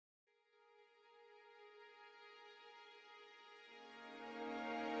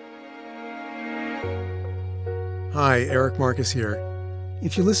Hi, Eric Marcus here.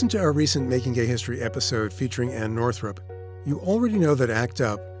 If you listened to our recent Making Gay History episode featuring Ann Northrop, you already know that ACT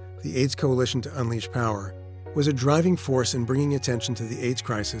UP, the AIDS Coalition to Unleash Power, was a driving force in bringing attention to the AIDS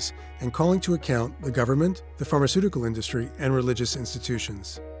crisis and calling to account the government, the pharmaceutical industry, and religious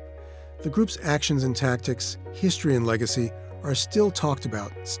institutions. The group's actions and tactics, history and legacy are still talked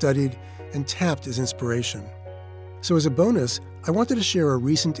about, studied, and tapped as inspiration. So as a bonus, I wanted to share a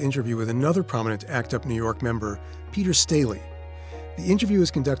recent interview with another prominent ACT UP New York member, Peter Staley. The interview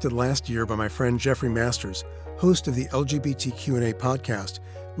was conducted last year by my friend Jeffrey Masters, host of the LGBTQ&A podcast,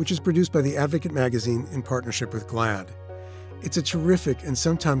 which is produced by the Advocate magazine in partnership with GLAAD. It's a terrific and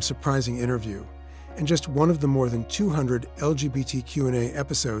sometimes surprising interview, and just one of the more than 200 LGBTQ&A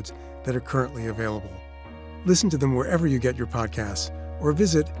episodes that are currently available. Listen to them wherever you get your podcasts, or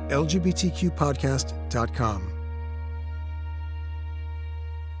visit lgbtqpodcast.com.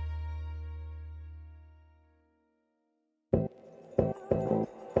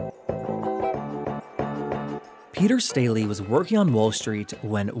 Peter Staley was working on Wall Street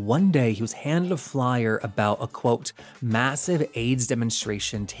when one day he was handed a flyer about a, quote, massive AIDS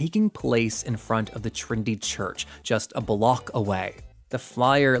demonstration taking place in front of the Trinity Church, just a block away. The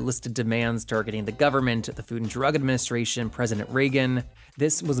flyer listed demands targeting the government, the Food and Drug Administration, President Reagan.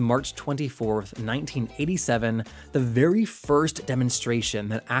 This was March 24th, 1987, the very first demonstration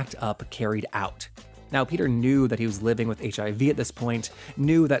that ACT UP carried out. Now, Peter knew that he was living with HIV at this point,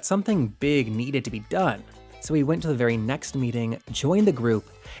 knew that something big needed to be done. So he went to the very next meeting, joined the group,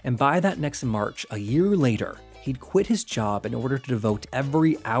 and by that next March, a year later, he'd quit his job in order to devote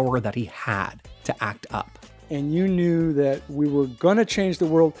every hour that he had to ACT UP. And you knew that we were going to change the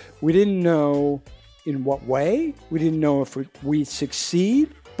world. We didn't know in what way. We didn't know if we'd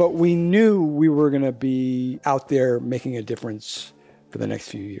succeed, but we knew we were going to be out there making a difference for the next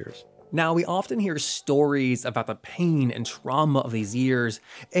few years. Now, we often hear stories about the pain and trauma of these years,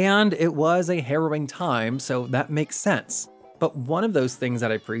 and it was a harrowing time, so that makes sense. But one of those things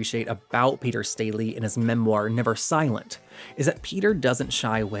that I appreciate about Peter Staley in his memoir, Never Silent, is that Peter doesn't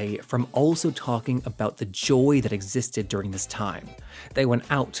shy away from also talking about the joy that existed during this time. They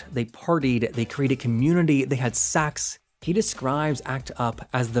went out, they partied, they created community, they had sex. He describes ACT UP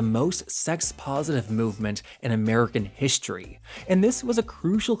as the most sex-positive movement in American history, and this was a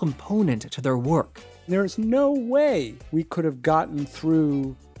crucial component to their work. There's no way we could have gotten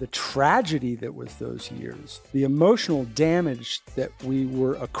through the tragedy that was those years, the emotional damage that we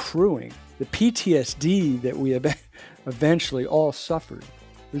were accruing, the PTSD that we eventually all suffered.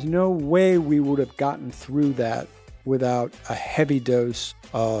 There's no way we would have gotten through that without a heavy dose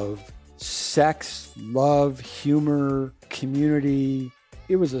of sex, love, humor, community.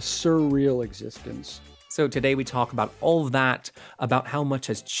 It was a surreal existence. So today we talk about all of that, about how much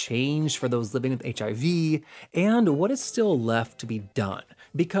has changed for those living with HIV, and what is still left to be done.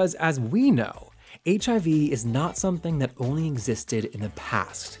 Because as we know, HIV is not something that only existed in the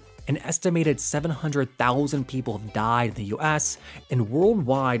past. An estimated 700,000 people have died in the US, and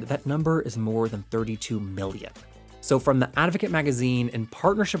worldwide that number is more than 32 million. So from the Advocate magazine in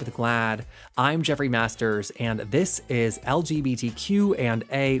partnership with GLAAD, I'm Jeffrey Masters, and this is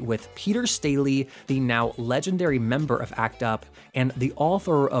LGBTQ&A with Peter Staley, the now legendary member of ACT UP and the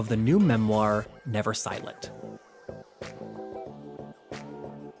author of the new memoir, Never Silent.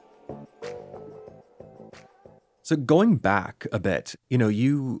 So going back a bit,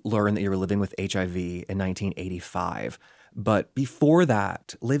 you learned that you were living with HIV in 1985. But before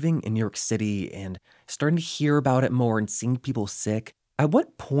that, living in New York City and starting to hear about it more and seeing people sick, at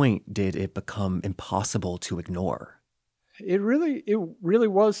what point did it become impossible to ignore? It really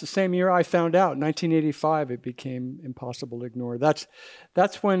was the same year I found out. 1985, it became impossible to ignore. That's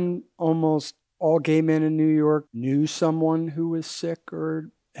when almost all gay men in New York knew someone who was sick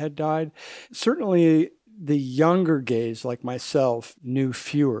or had died. Certainly, the younger gays like myself knew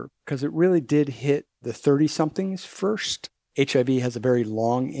fewer because it really did hit the 30-somethings first. HIV has a very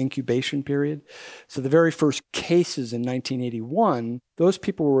long incubation period. So the very first cases in 1981, those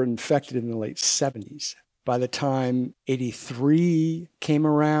people were infected in the late 70s. By the time 83 came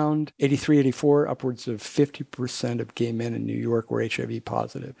around, 83, 84, upwards of 50% of gay men in New York were HIV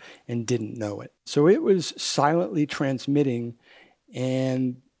positive and didn't know it. So it was silently transmitting,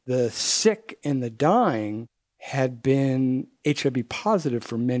 and the sick and the dying had been HIV positive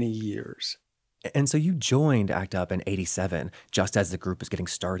for many years. And so you joined ACT UP in 87, just as the group was getting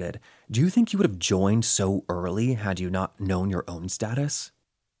started. Do you think you would have joined so early had you not known your own status?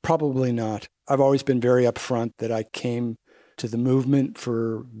 Probably not. I've always been very upfront that I came to the movement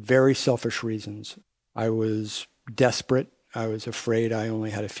for very selfish reasons. I was desperate. I was afraid I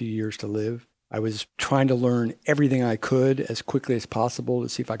only had a few years to live. I was trying to learn everything I could as quickly as possible to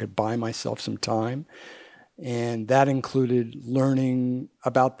see if I could buy myself some time. And that included learning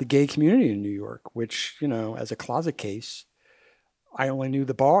about the gay community in New York, which, as a closet case, I only knew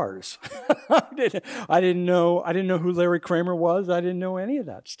the bars. I didn't know who Larry Kramer was. I didn't know any of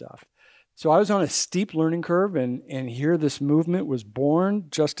that stuff. So I was on a steep learning curve, and here this movement was born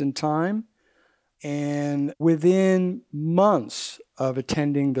just in time. And within months of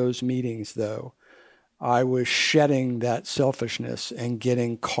attending those meetings, though, I was shedding that selfishness and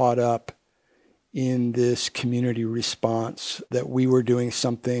getting caught up in this community response that we were doing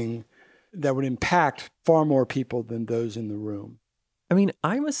something that would impact far more people than those in the room. I mean,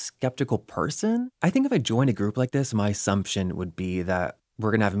 I'm a skeptical person. I think if I joined a group like this, my assumption would be that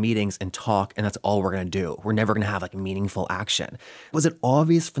we're going to have meetings and talk, and that's all we're going to do. We're never going to have meaningful action. Was it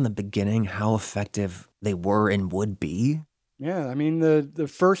obvious from the beginning how effective they were and would be? Yeah, I mean, the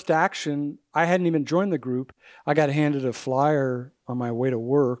first action, I hadn't even joined the group. I got handed a flyer on my way to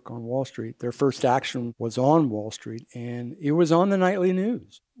work on Wall Street. Their first action was on Wall Street, and it was on the nightly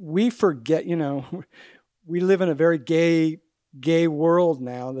news. We forget, we live in a very gay world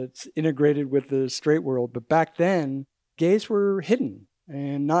now that's integrated with the straight world. But back then, gays were hidden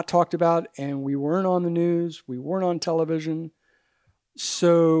and not talked about, and we weren't on the news, we weren't on television.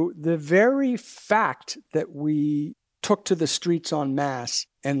 So the very fact that we took to the streets en masse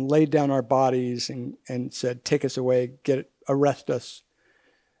and laid down our bodies and said, take us away, arrest us,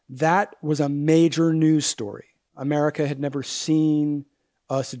 that was a major news story. America had never seen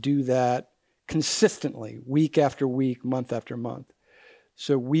us do that consistently, week after week, month after month.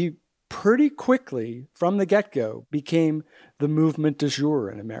 So we pretty quickly, from the get-go, became the movement du jour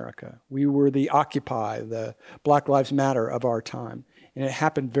in America. We were the Occupy, the Black Lives Matter of our time. And it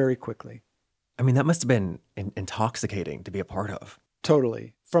happened very quickly. I mean, that must have been intoxicating to be a part of.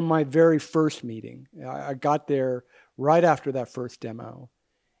 Totally. From my very first meeting, I got there right after that first demo.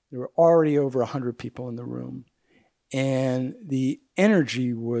 There were already over 100 people in the room. And the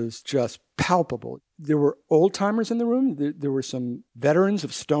energy was just palpable. There were old-timers in the room. There were some veterans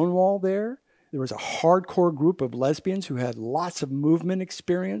of Stonewall there. There was a hardcore group of lesbians who had lots of movement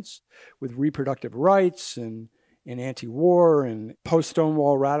experience with reproductive rights and anti-war and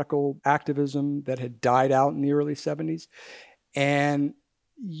post-Stonewall radical activism that had died out in the early 70s. And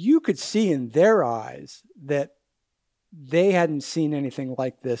you could see in their eyes that they hadn't seen anything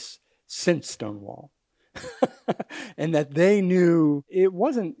like this since Stonewall. And that they knew it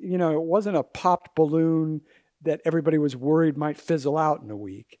wasn't a popped balloon that everybody was worried might fizzle out in a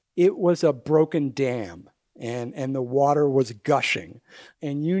week. It was a broken dam, and the water was gushing.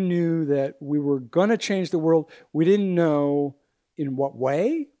 And you knew that we were going to change the world. We didn't know in what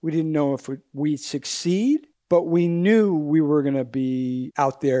way. We didn't know if we'd succeed, but we knew we were going to be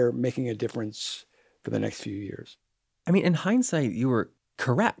out there making a difference for the next few years. I mean, in hindsight, you were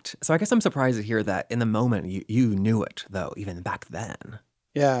correct. So I guess I'm surprised to hear that in the moment you knew it, though, even back then.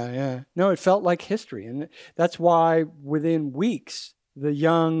 Yeah. No, it felt like history. And that's why within weeks, the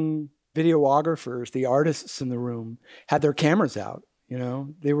young videographers, the artists in the room, had their cameras out.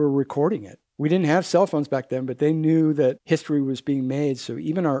 They were recording it. We didn't have cell phones back then, but they knew that history was being made. So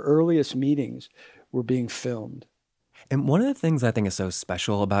even our earliest meetings were being filmed. And one of the things I think is so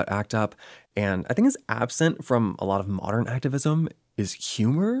special about ACT UP, and I think is absent from a lot of modern activism, is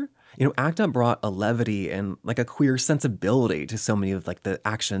humor. ACT UP brought a levity and a queer sensibility to so many of the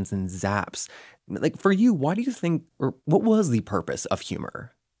actions and zaps. For you, why do you think, or what was the purpose of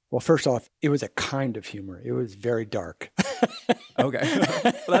humor? Well, first off, it was a kind of humor. It was very dark. Okay.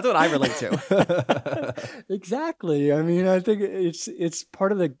 Well, that's what I relate to. Exactly. I mean, I think it's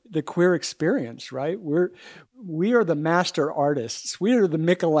part of the queer experience, right? We are the master artists. We are the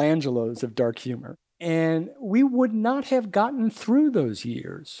Michelangelos of dark humor. And we would not have gotten through those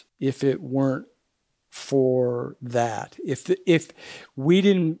years if it weren't for that. If we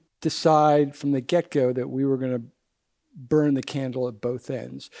didn't decide from the get-go that we were going to burn the candle at both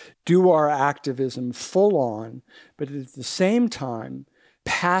ends, do our activism full on, but at the same time,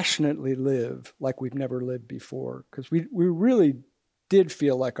 passionately live like we've never lived before. Because we really did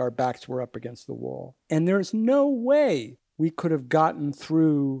feel like our backs were up against the wall. And there's no way we could have gotten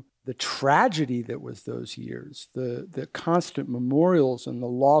through the tragedy that was those years, the constant memorials and the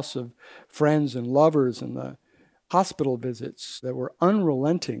loss of friends and lovers and the hospital visits that were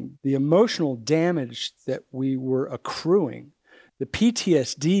unrelenting, the emotional damage that we were accruing, the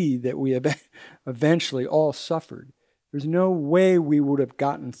PTSD that we eventually all suffered. There's no way we would have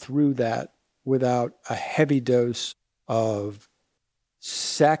gotten through that without a heavy dose of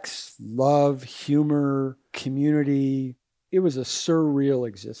sex, love, humor, community. It was a surreal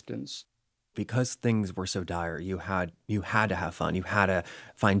existence. because things were so dire, you had to have fun, you had to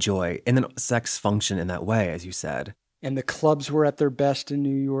find joy, and then sex functioned in that way, as you said. And the clubs were at their best in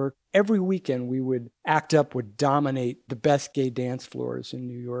New York. Every weekend, ACT UP would dominate the best gay dance floors in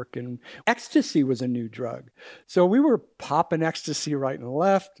New York. And ecstasy was a new drug. So we were popping ecstasy right and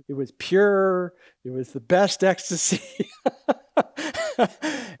left. It was pure. It was the best ecstasy.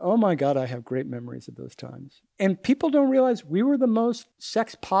 Oh my God, I have great memories of those times. And people don't realize we were the most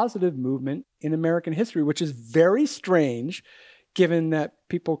sex-positive movement in American history, which is very strange, given that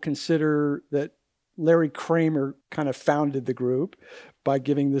people consider that Larry Kramer kind of founded the group by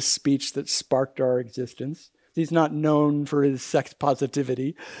giving this speech that sparked our existence. He's not known for his sex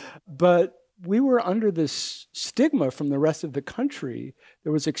positivity, but we were under this stigma from the rest of the country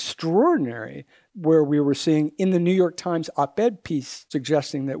that was extraordinary, where we were seeing in the New York Times op-ed piece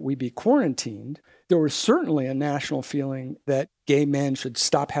suggesting that we be quarantined. There was certainly a national feeling that gay men should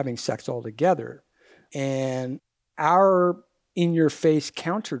stop having sex altogether. And our in-your-face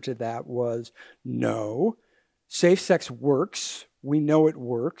counter to that was, no, safe sex works. We know it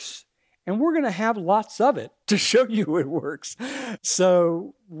works. And we're going to have lots of it to show you it works.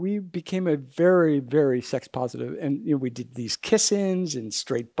 So we became a very, very sex positive. And we did these kiss-ins in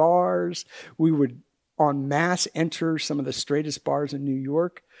straight bars. We would en masse enter some of the straightest bars in New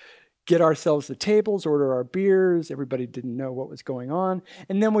York, get ourselves the tables, order our beers. Everybody didn't know what was going on.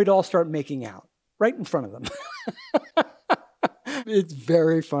 And then we'd all start making out right in front of them. It's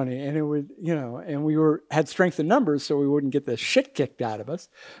very funny. And it would, and we had strength in numbers, so we wouldn't get the shit kicked out of us.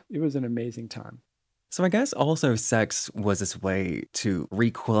 It was an amazing time. So I guess also sex was this way to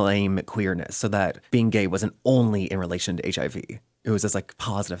reclaim queerness, so that being gay wasn't only in relation to HIV. It was this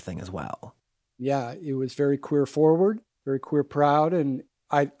positive thing as well. Yeah, it was very queer forward, very queer proud. And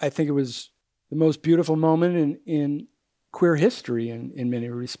I think it was the most beautiful moment in queer history in many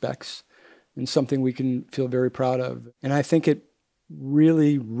respects, and something we can feel very proud of. And I think it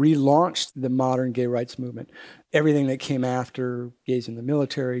really relaunched the modern gay rights movement. Everything that came after, gays in the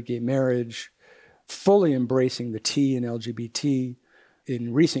military, gay marriage, fully embracing the T in LGBT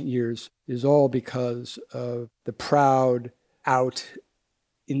in recent years is all because of the proud, out,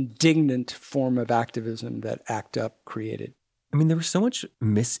 indignant form of activism that ACT UP created. I mean, there was so much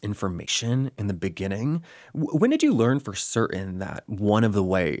misinformation in the beginning. When did you learn for certain that one of the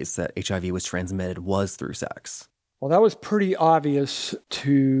ways that HIV was transmitted was through sex? Well, that was pretty obvious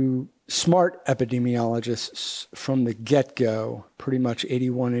to smart epidemiologists from the get-go, pretty much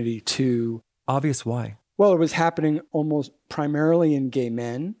 81, 82. Obvious why? Well, it was happening almost primarily in gay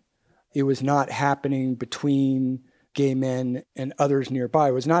men. It was not happening between gay men and others nearby.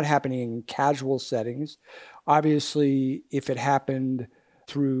 It was not happening in casual settings. Obviously, if it happened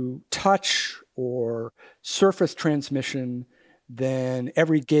through touch or surface transmission, then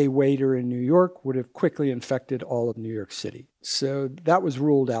every gay waiter in New York would have quickly infected all of New York City. So that was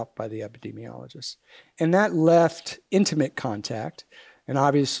ruled out by the epidemiologists. And that left intimate contact. And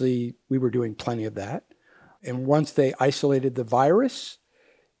obviously, we were doing plenty of that. And once they isolated the virus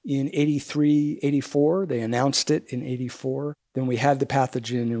in 83, 84, they announced it in 84, then we had the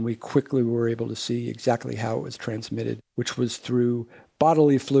pathogen and we quickly were able to see exactly how it was transmitted, which was through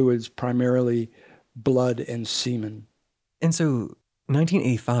bodily fluids, primarily blood and semen. And so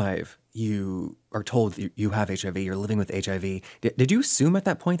 1985, you are told you have HIV, you're living with HIV. Did you assume at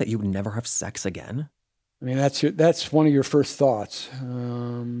that point that you would never have sex again? I mean, that's one of your first thoughts.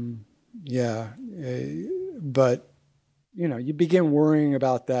 But, you begin worrying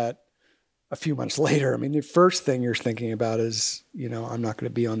about that a few months later. I mean, the first thing you're thinking about is, I'm not going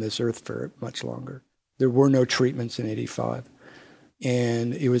to be on this earth for much longer. There were no treatments in 85.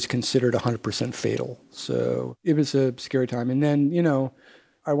 And it was considered 100% fatal. So it was a scary time. And then,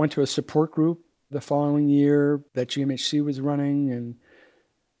 I went to a support group the following year that GMHC was running, and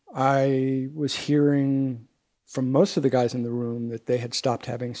I was hearing from most of the guys in the room that they had stopped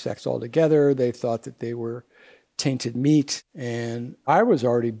having sex altogether. They thought that they were tainted meat. And I was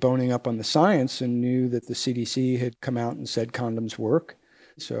already boning up on the science and knew that the CDC had come out and said condoms work.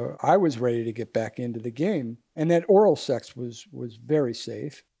 So I was ready to get back into the game. And that oral sex was very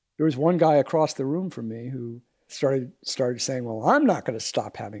safe. There was one guy across the room from me who started saying, well, I'm not going to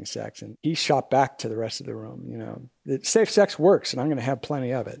stop having sex. And he shot back to the rest of the room, that safe sex works and I'm going to have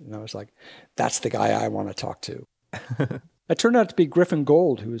plenty of it. And I was like, that's the guy I want to talk to. It turned out to be Griffin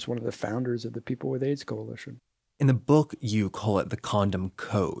Gold, who was one of the founders of the People with AIDS Coalition. In the book, you call it the condom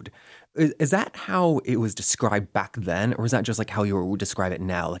code. Is that how it was described back then? Or is that just how you would describe it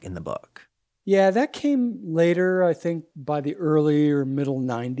now, in the book? Yeah, that came later, I think, by the early or middle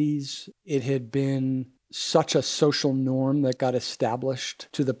 90s. It had been such a social norm that got established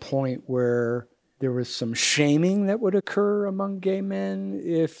to the point where there was some shaming that would occur among gay men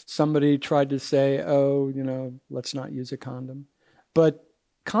if somebody tried to say, oh, let's not use a condom. But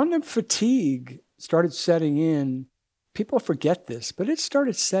condom fatigue started setting in. People forget this, but it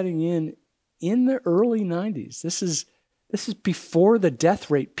started setting in the early 90s. This is before the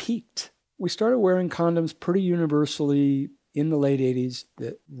death rate peaked. We started wearing condoms pretty universally in the late 80s.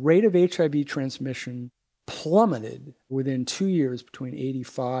 The rate of HIV transmission plummeted within 2 years between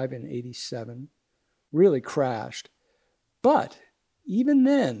 85 and 87, really crashed. But even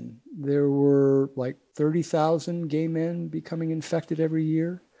then, there were like 30,000 gay men becoming infected every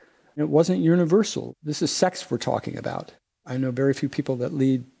year. And it wasn't universal. This is sex we're talking about. I know very few people that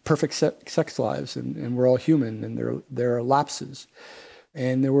lead perfect sex lives, and we're all human, and there are lapses.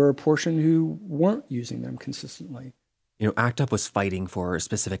 And there were a portion who weren't using them consistently. ACT UP was fighting for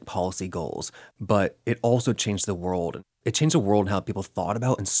specific policy goals, but it also changed the world. It changed the world in how people thought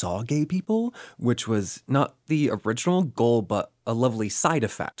about and saw gay people, which was not the original goal, but a lovely side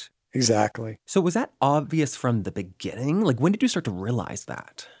effect. Exactly. So was that obvious from the beginning? Like, when did you start to realize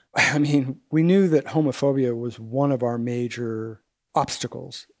that? I mean, we knew that homophobia was one of our major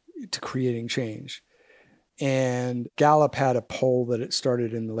obstacles to creating change. And Gallup had a poll that it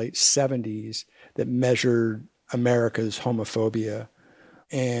started in the late 70s that measured America's homophobia.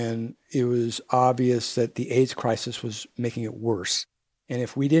 And it was obvious that the AIDS crisis was making it worse. And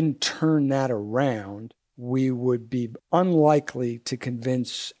if we didn't turn that around, we would be unlikely to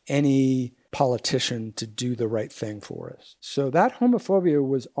convince any politician to do the right thing for us. So that homophobia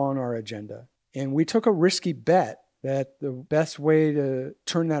was on our agenda. And we took a risky bet that the best way to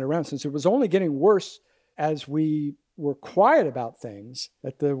turn that around, since it was only getting worse as we were quiet about things,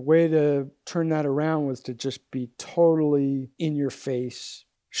 that the way to turn that around was to just be totally in your face,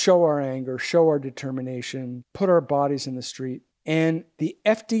 show our anger, show our determination, put our bodies in the street. And the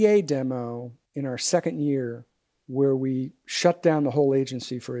FDA demo in our second year, where we shut down the whole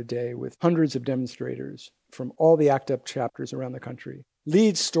agency for a day with hundreds of demonstrators from all the ACT UP chapters around the country,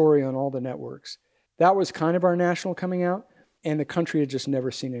 lead story on all the networks. That was kind of our national coming out, and the country had just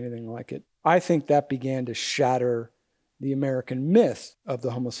never seen anything like it. I think that began to shatter the American myth of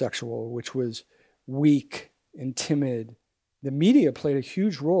the homosexual, which was weak and timid. The media played a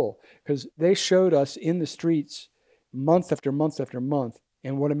huge role because they showed us in the streets month after month after month.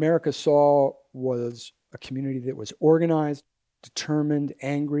 And what America saw was a community that was organized, determined,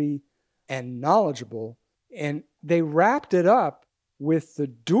 angry, and knowledgeable. And they wrapped it up with the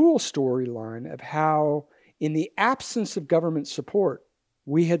dual storyline of how, in the absence of government support,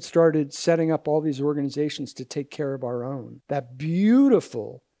 we had started setting up all these organizations to take care of our own. That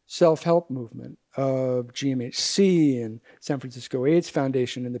beautiful self-help movement of GMHC and San Francisco AIDS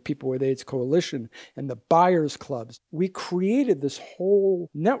Foundation and the People with AIDS Coalition and the Buyers Clubs. We created this whole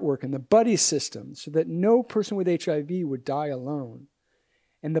network and the buddy system so that no person with HIV would die alone.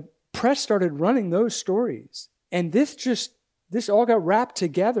 And the press started running those stories. And this all got wrapped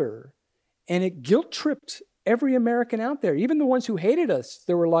together, and it guilt-tripped every American out there. Even the ones who hated us,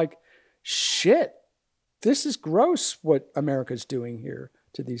 they were like, shit, this is gross what America's doing here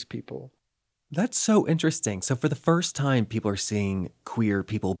to these people. That's so interesting. So for the first time, people are seeing queer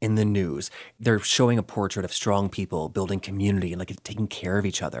people in the news. They're showing a portrait of strong people building community and like taking care of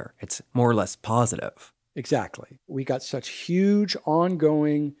each other. It's more or less positive. Exactly. We got such huge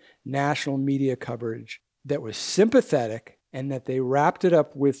ongoing national media coverage that was sympathetic, and that they wrapped it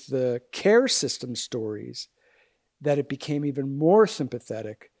up with the care system stories, that it became even more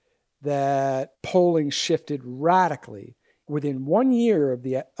sympathetic, that polling shifted radically. Within 1 year of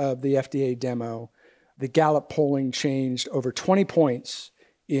the FDA demo, the Gallup polling changed over 20 points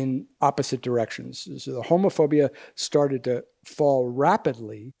in opposite directions. So the homophobia started to fall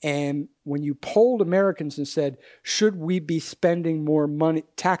rapidly. And when you polled Americans and said, should we be spending more money,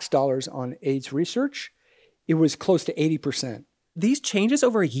 tax dollars on AIDS research? It was close to 80%. These changes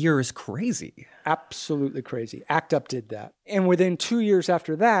over a year is crazy. Absolutely crazy. ACT UP did that. And within 2 years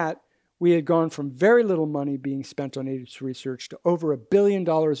after that, we had gone from very little money being spent on AIDS research to over $1 billion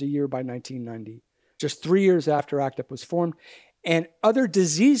a year by 1990, just 3 years after ACT UP was formed. And other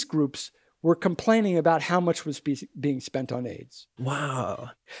disease groups were complaining about how much was being spent on AIDS. Wow.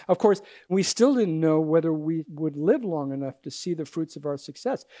 Of course, we still didn't know whether we would live long enough to see the fruits of our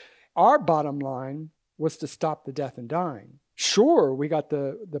success. Our bottom line was to stop the death and dying. Sure, we got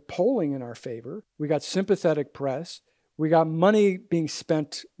the polling in our favor. We got sympathetic press. We got money being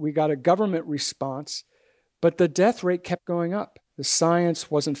spent. We got a government response. But the death rate kept going up. The science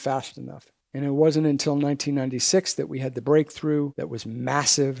wasn't fast enough. And it wasn't until 1996 that we had the breakthrough that was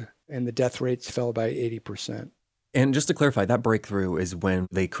massive, and the death rates fell by 80%. And just to clarify, that breakthrough is when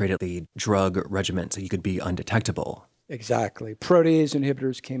they created the drug regimen so you could be undetectable. Exactly. Protease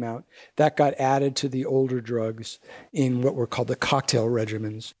inhibitors came out. That got added to the older drugs in what were called the cocktail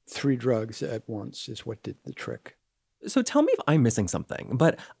regimens. 3 drugs at once is what did the trick. So tell me if I'm missing something,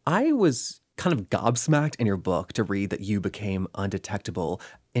 but I was kind of gobsmacked in your book to read that you became undetectable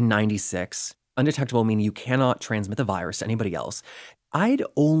in 96. Undetectable meaning you cannot transmit the virus to anybody else. I'd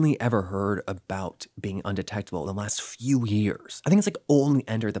only ever heard about being undetectable in the last few years. I think it's like only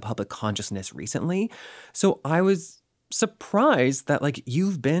entered the public consciousness recently. So I was surprised that like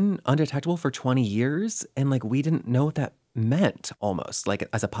you've been undetectable for 20 years and like we didn't know what that meant almost like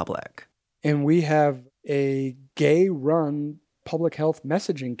as a public. And we have a gay-run public health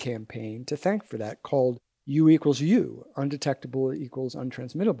messaging campaign to thank for that called U equals U, undetectable equals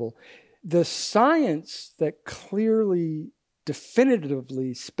untransmittable. The science that clearly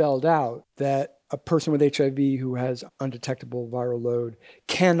definitively spelled out that a person with HIV who has undetectable viral load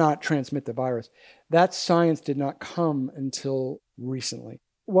cannot transmit the virus, that science did not come until recently.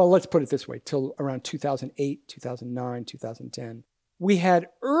 Well, let's put it this way, till around 2008, 2009, 2010. We had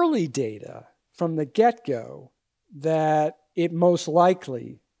early data from the get-go that it most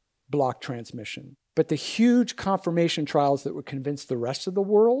likely blocked transmission. But the huge confirmation trials that would convince the rest of the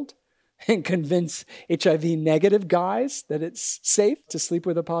world and convince HIV negative guys that it's safe to sleep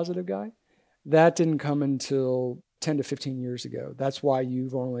with a positive guy, that didn't come until 10 to 15 years ago. That's why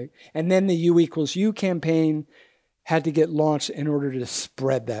and then the U equals U campaign had to get launched in order to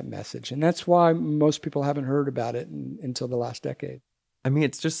spread that message. And that's why most people haven't heard about it until the last decade. I mean,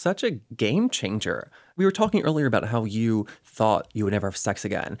 it's just such a game changer. We were talking earlier about how you thought you would never have sex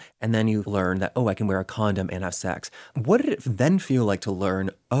again. And then you learned that, oh, I can wear a condom and have sex. What did it then feel like to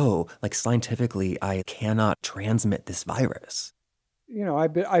learn, oh, like scientifically, I cannot transmit this virus? You know,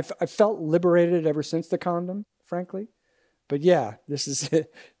 I felt liberated ever since the condom, frankly. But yeah, this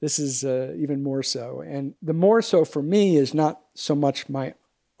is even more so. And the more so for me is not so much my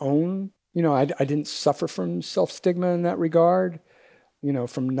own, I didn't suffer from self-stigma in that regard.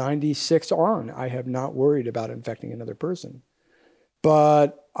 From 96 on, I have not worried about infecting another person.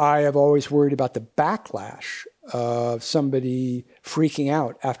 But I have always worried about the backlash of somebody freaking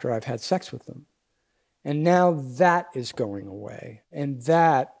out after I've had sex with them. And now that is going away. And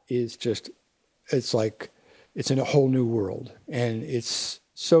that is just, it's in a whole new world. And it's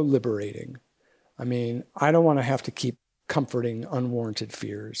so liberating. I mean, I don't want to have to keep comforting unwarranted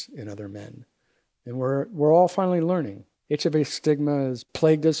fears in other men. And we're all finally learning. HIV stigma has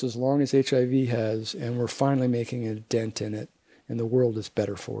plagued us as long as HIV has, and we're finally making a dent in it, and the world is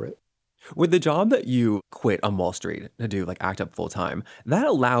better for it. With the job that you quit on Wall Street to do, like ACT UP full time, that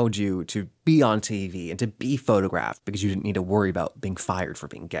allowed you to be on TV and to be photographed because you didn't need to worry about being fired for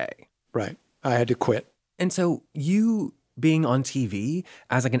being gay. Right. I had to quit. And so you being on TV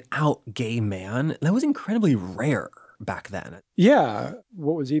as like an out gay man, that was incredibly rare back then. Yeah.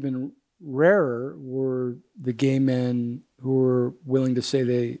 What was even rarer were the gay men who were willing to say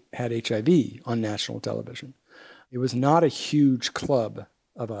they had HIV on national television. It was not a huge club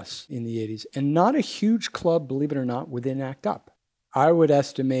of us in the 80s, and not a huge club, believe it or not, within ACT UP. I would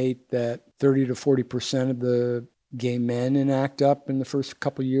estimate that 30 to 40% of the gay men in ACT UP in the first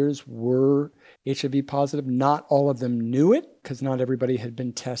couple of years were HIV positive. Not all of them knew it, because not everybody had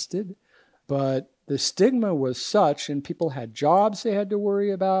been tested, but the stigma was such, and people had jobs they had to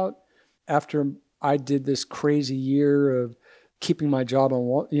worry about. After I did this crazy year of keeping my job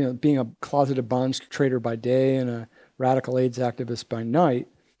on, being a closeted bonds trader by day and a radical AIDS activist by night,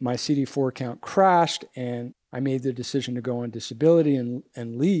 my CD4 count crashed, and I made the decision to go on disability and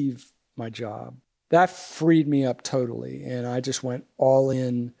leave my job. That freed me up totally, and I just went all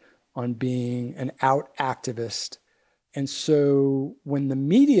in on being an out activist. And so when the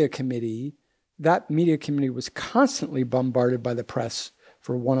media committee was constantly bombarded by the press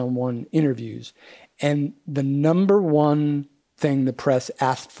for one-on-one interviews. And the number one thing the press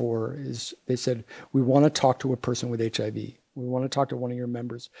asked for is, they said, we want to talk to a person with HIV. We want to talk to one of your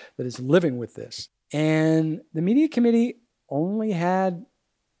members that is living with this. And the media committee only had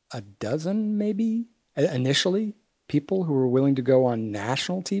a dozen, maybe, initially, people who were willing to go on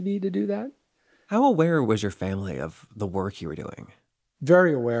national TV to do that. How aware was your family of the work you were doing?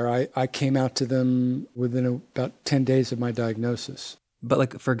 Very aware. I came out to them within about 10 days of my diagnosis. But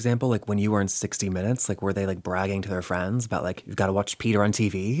like, for example, like when you were in 60 Minutes, like were they like bragging to their friends about like, you've got to watch Peter on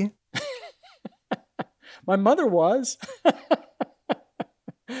TV? My mother was.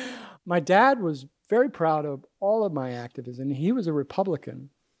 My dad was very proud of all of my activism. He was a Republican,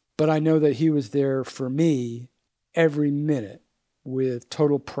 But I know that he was there for me every minute with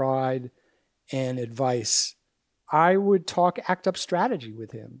total pride and advice. I would talk ACT UP strategy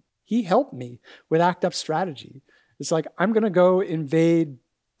with him. He helped me with ACT UP strategy. It's like, I'm going to go invade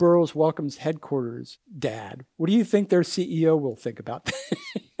Burroughs Wellcome's headquarters, Dad. What do you think their CEO will think about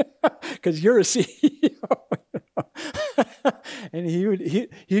that? Because you're a CEO. And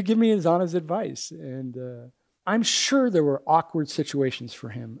he'd give me his honest advice. And I'm sure there were awkward situations for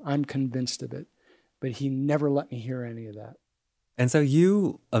him. I'm convinced of it. But he never let me hear any of that. And so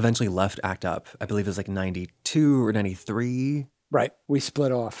you eventually left ACT UP. I believe it was like 92 or 93. Right. We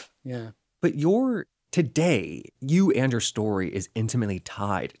split off. Yeah. But today, you and your story is intimately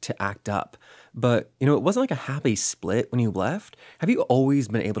tied to ACT UP. But, it wasn't like a happy split when you left. Have you always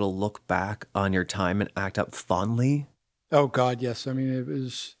been able to look back on your time in ACT UP fondly? Oh, God, yes. I mean, it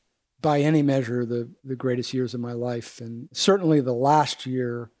was, by any measure, the greatest years of my life. And certainly the last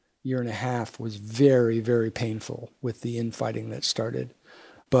year and a half was very, very painful with the infighting that started.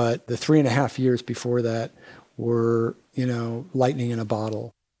 But the 3.5 years before that were, lightning in a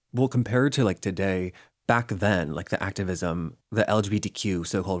bottle. Well, compared to like today, back then, like the activism, the LGBTQ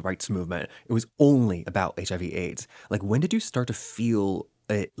so-called rights movement, it was only about HIV/AIDS. Like, when did you start to feel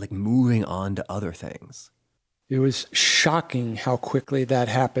it like moving on to other things? It was shocking how quickly that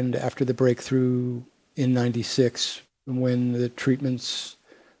happened after the breakthrough in 96, when the treatments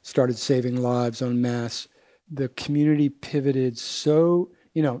started saving lives en masse. The community pivoted so,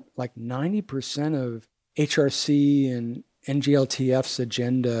 like 90% of HRC and NGLTF's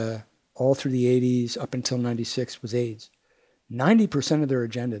agenda all through the 80s up until 96 was AIDS. 90% of their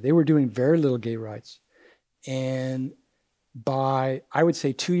agenda. They were doing very little gay rights. And by, I would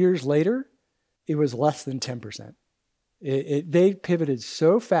say 2 years later, it was less than 10%. They pivoted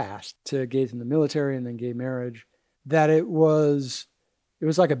so fast to gays in the military and then gay marriage that it was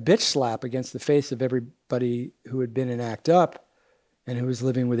like a bitch slap against the face of everybody who had been in ACT UP and who was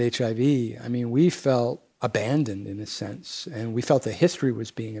living with HIV. I mean, we felt abandoned in a sense, and we felt the history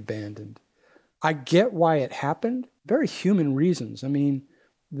was being abandoned. I get why it happened. Very human reasons. I mean,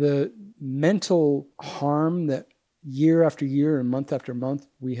 the mental harm that year after year and month after month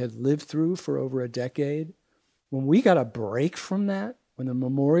we had lived through for over a decade. When we got a break from that, when the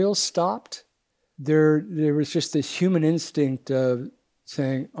memorials stopped, there was just this human instinct of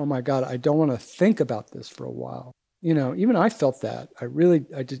saying, oh my God, I don't want to think about this for a while. Even I felt that.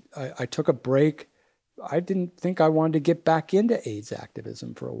 I took a break. I didn't think I wanted to get back into AIDS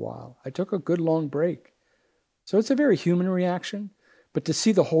activism for a while. I took a good long break. So it's a very human reaction. But to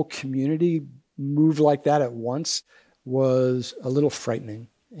see the whole community move like that at once was a little frightening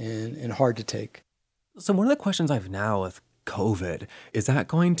and hard to take. So one of the questions I've now with COVID, is that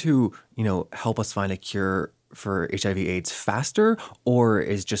going to, help us find a cure for HIV/AIDS faster, or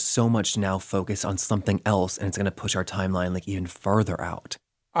is just so much now focused on something else and it's going to push our timeline like even further out?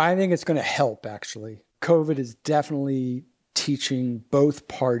 I think it's going to help, actually. COVID is definitely teaching both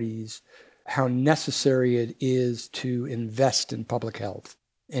parties how necessary it is to invest in public health.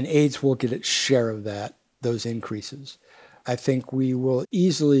 And AIDS will get its share of those increases. I think we will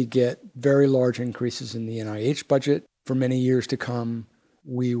easily get very large increases in the NIH budget for many years to come.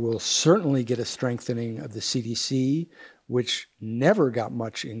 We will certainly get a strengthening of the CDC, which never got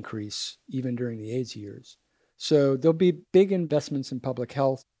much increase, even during the AIDS years. So there'll be big investments in public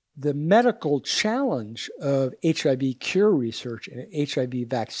health. The medical challenge of HIV cure research and HIV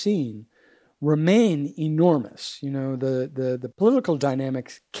vaccine remain enormous. The political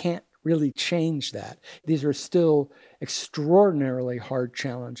dynamics can't really change that. These are still extraordinarily hard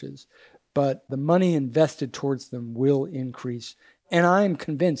challenges, but the money invested towards them will increase. And I'm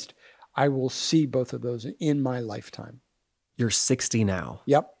convinced I will see both of those in my lifetime. You're 60 now.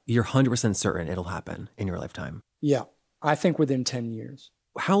 Yep. You're 100% certain it'll happen in your lifetime. Yeah. I think within 10 years.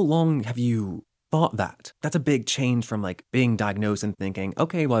 How long have you thought that? That's a big change from like being diagnosed and thinking,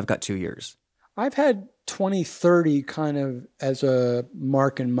 okay, well, I've got 2 years. I've had 2030 kind of as a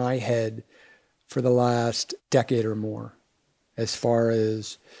mark in my head for the last decade or more, as far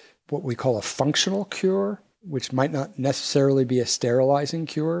as what we call a functional cure, which might not necessarily be a sterilizing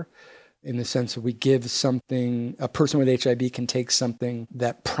cure, in the sense that we give something, a person with HIV can take something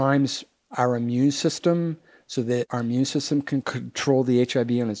that primes our immune system so that our immune system can control the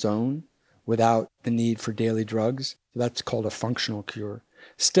HIV on its own without the need for daily drugs. So that's called a functional cure.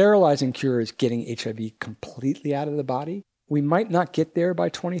 Sterilizing cure is getting HIV completely out of the body. We might not get there by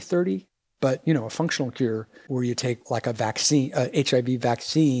 2030, but a functional cure where you take like a vaccine, a HIV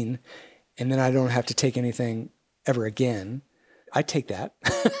vaccine, and then I don't have to take anything ever again. I take that.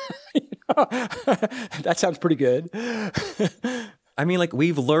 That sounds pretty good. I mean, like,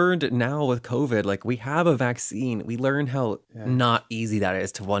 we've learned now with COVID, like, we have a vaccine. We learned how not easy that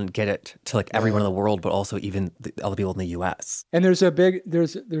is to, one, get it to, like, everyone in the world, but also even the other people in the U.S. And there's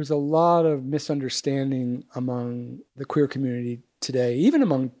a lot of misunderstanding among the queer community today, even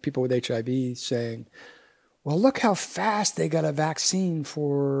among people with HIV, saying, well, look how fast they got a vaccine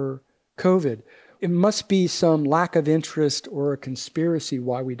for COVID. It must be some lack of interest or a conspiracy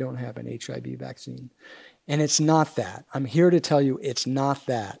why we don't have an HIV vaccine. And it's not that. I'm here to tell you it's not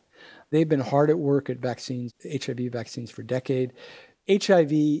that. They've been hard at work at vaccines, HIV vaccines for decades.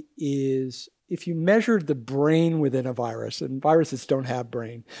 HIV is, if you measured the brain within a virus, and viruses don't have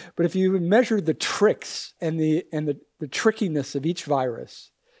brain, but if you measured the tricks and the trickiness of each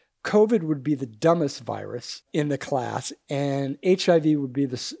virus, COVID would be the dumbest virus in the class, and HIV would be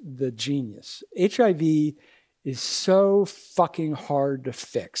the genius. HIV is so fucking hard to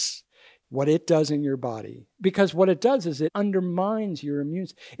fix, what it does in your body. Because what it does is it undermines your immune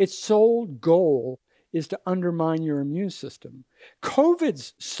system. Its sole goal is to undermine your immune system.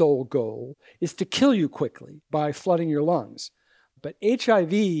 COVID's sole goal is to kill you quickly by flooding your lungs. But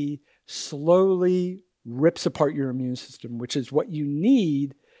HIV slowly rips apart your immune system, which is what you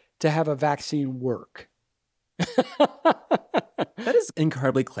need to have a vaccine work. That is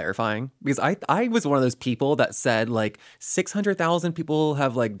incredibly clarifying, because I was one of those people that said like 600,000 people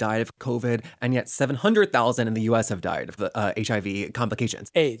have like died of COVID, and yet 700,000 in the US have died of the HIV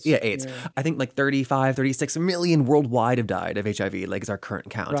complications. AIDS. Yeah, AIDS. Yeah. I think like 35, 36 million worldwide have died of HIV, like is our current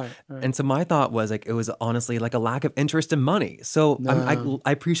count. Right. And so my thought was like, it was honestly like a lack of interest in money. So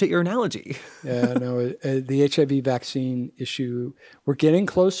I appreciate your analogy. Yeah, no, the HIV vaccine issue, we're getting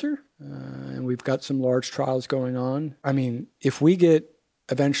closer. And we've got some large trials going on. I mean, if we get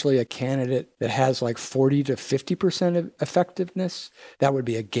eventually a candidate that has like 40 to 50% of effectiveness, that would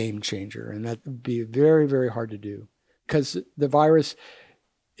be a game changer. And that would be very, very hard to do, because the virus,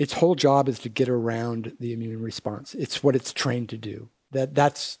 its whole job is to get around the immune response. It's what it's trained to do.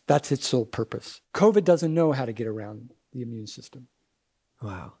 That's its sole purpose. COVID doesn't know how to get around the immune system.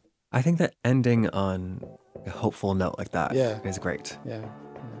 Wow. I think that ending on a hopeful note like that is great. Yeah.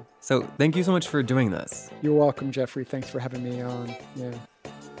 So thank you so much for doing this. You're welcome, Jeffrey. Thanks for having me on. Yeah.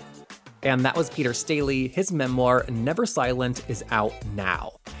 And that was Peter Staley. His memoir, Never Silent, is out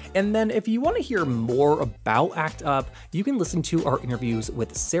now. And then if you want to hear more about ACT UP, you can listen to our interviews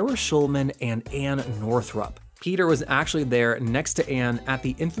with Sarah Schulman and Ann Northrop. Peter was actually there next to Ann at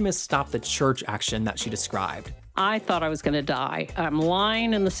the infamous Stop the Church action that she described. I thought I was going to die. I'm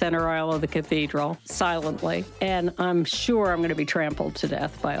lying in the center aisle of the cathedral silently, and I'm sure I'm going to be trampled to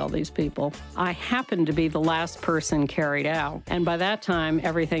death by all these people. I happened to be the last person carried out, and by that time,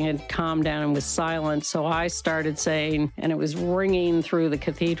 everything had calmed down and was silent, so I started saying, and it was ringing through the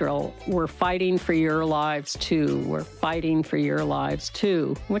cathedral, "We're fighting for your lives too. We're fighting for your lives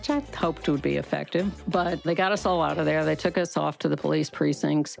too," which I hoped would be effective, but they got us all out of there. They took us off to the police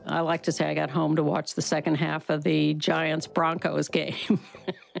precincts. I like to say I got home to watch the second half of the Giants-Broncos game.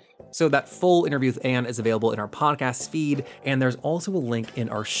 So that full interview with Ann is available in our podcast feed, and there's also a link in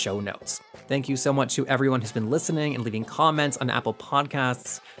our show notes. Thank you so much to everyone who's been listening and leaving comments on Apple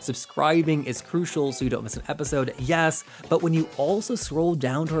Podcasts. Subscribing is crucial so you don't miss an episode, yes, but when you also scroll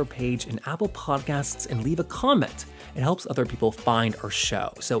down to our page in Apple Podcasts and leave a comment, it helps other people find our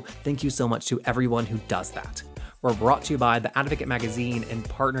show. So thank you so much to everyone who does that. We're brought to you by The Advocate magazine in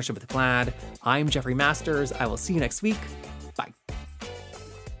partnership with GLAAD. I'm Jeffrey Masters. I will see you next week.